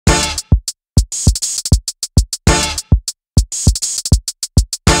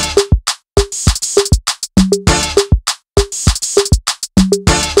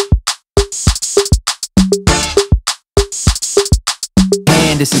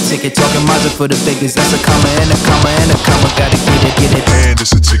It's a ticket talking Mazda for the biggest. That's a comma and a comma and a comma. Gotta get it, get it. And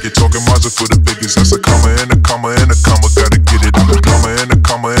it's a ticket talking Mazda for the biggest. That's a comma and a comma and a comma. Gotta get it. I'm a comma and a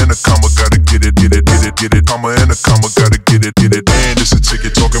comma and a comma. Gotta get it, get it, get it, get it. Comma and a comma. Gotta get it, get it. And it's a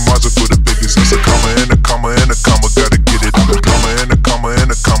ticket talking Mazda for the biggest. That's a comma and a comma and a comma. Gotta get it. I'm a comma and a comma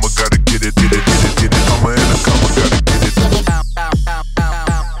and a comma. Gotta get it, get it, get it, get it. Comma and a comma. Gotta get it.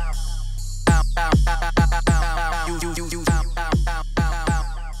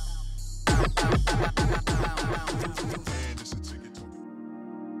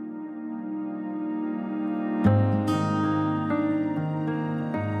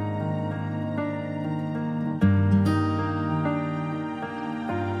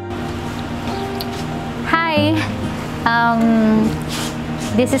 Hi!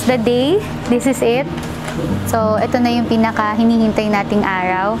 This is the day. This is it. So, ito na yung pinaka hinihintay nating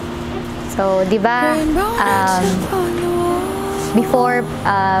araw. So, di ba, before,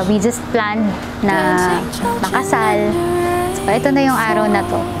 we just planned na makasal. So, ito na yung araw na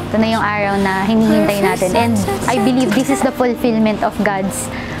to. Ito na yung araw na hinihintay natin. And I believe this is the fulfillment of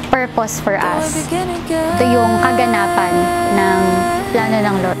God's purpose for us. Ito yung kaganapan ng plano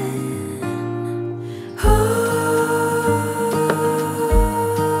ng Lord.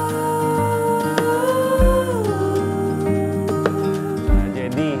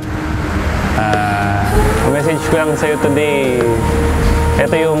 Message ko lang sa'yo today,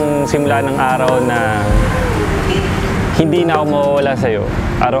 ito yung simula ng araw na hindi na ako mawawala sa'yo.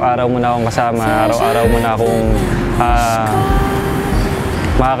 Araw-araw mo na akong kasama, araw-araw mo na akong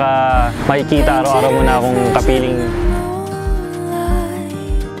makikita, araw-araw mo na akong kapiling.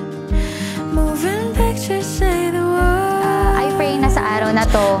 I pray na sa araw na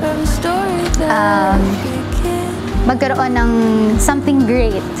to, magkaroon ng something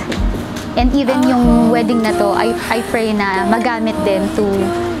great. And even yung wedding na to, I pray na magamit din to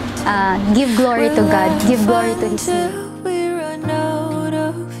give glory to God, give glory to His name.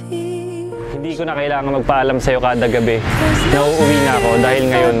 Hindi ko na kailangan magpaalam sa'yo kada gabi na uuwi na ako dahil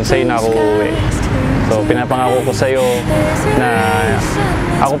ngayon sa'yo na ako uuwi. So pinapangako ko sa'yo na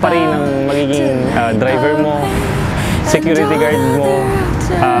ako pa rin ang magiging driver mo, security guard mo,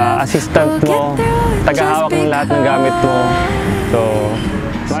 assistant mo, tagahawak ng lahat ng gamit mo. So,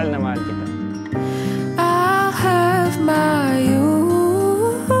 mahal na mahal kita.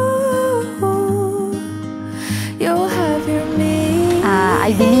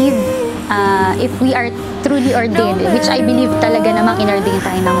 I believe if we are truly ordained, which I believe talaga namang inordain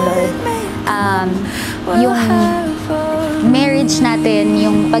tayo ng Lord, yung marriage natin,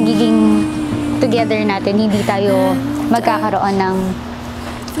 yung pagiging together natin, hindi tayo magkakaroon ng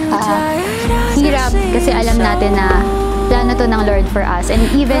hirap kasi alam natin na plano to ng Lord for us. And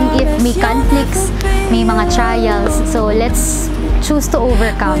even if may conflicts, may mga trials, so let's choose to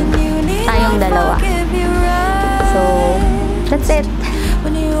overcome tayong dalawa. So, that's it.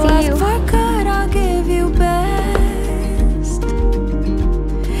 See you.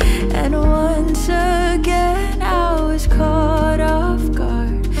 And once again I was caught off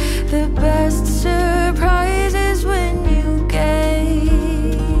guard. The best surprise is when you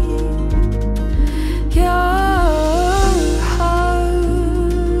gave your heart.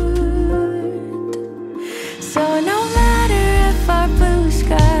 So no matter if our blue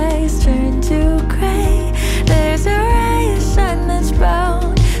skies turn to gray, there's a ray of sun that's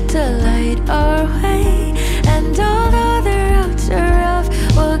bound to light our way. And although the roads are rough,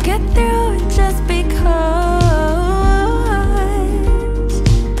 we'll get through it just because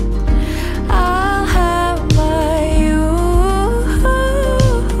I'll have my you.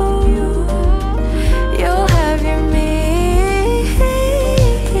 You'll have your me.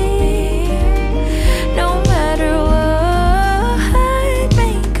 No matter what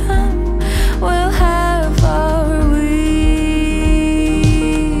may come, we'll have our we.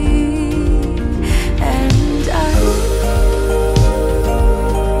 And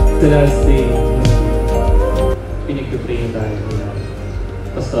the last day, pinag-pray tayo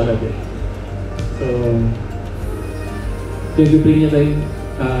pastoral din. So, pinag-pray niya tayo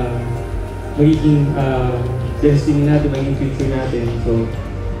magiging destiny natin, magiging future natin. So,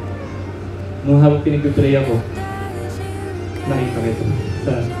 nung habang pinag-pray ako, nakita ko ito.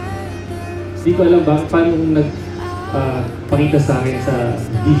 Hindi ko alam paano kung nagpakita sa akin sa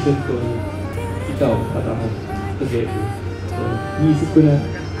vision ko, ikaw at ako together. So, iisip ko na,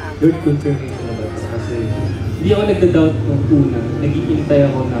 Lord, confirmation na ba ito? Kasi hindi ako nagda-doubt nung una. Nag-iintay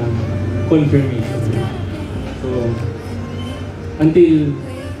ako ng confirmation. So, until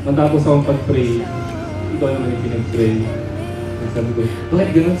matapos akong pag-pray, ikaw naman yung pinag-pray. Sabi ko, bakit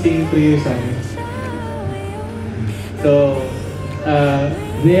ganun same prayer sa amin? So,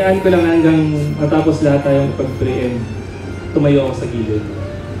 hinayaan ko lang hanggang matapos lahat tayong pag-pray and tumayo ako sa gilid.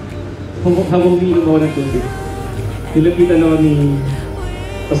 Habang umiinom ako ng tubig, nilapitan ako ni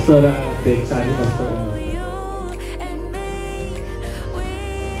Pastora Beck, sa aking pastor.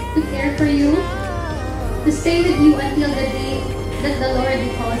 To care for you, to stay with you until the day that the Lord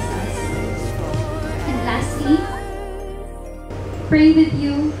calls us. And lastly, pray with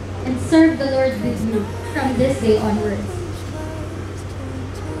you and serve the Lord with you from this day onwards.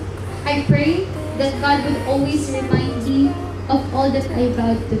 I pray that God would always remind me of all that I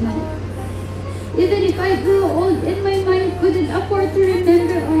vowed tonight. Even if I grew old and my mind couldn't afford to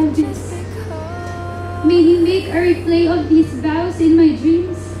remember all this, may He make a replay of these vows in my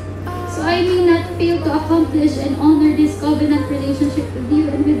dreams, so I may not fail to accomplish and honor this covenant relationship with you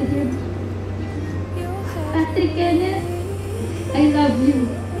and with Him. Patrick Kenneth, I love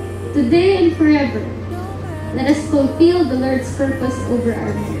you, today and forever. Let us fulfill the Lord's purpose over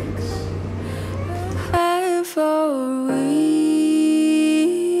our marriage.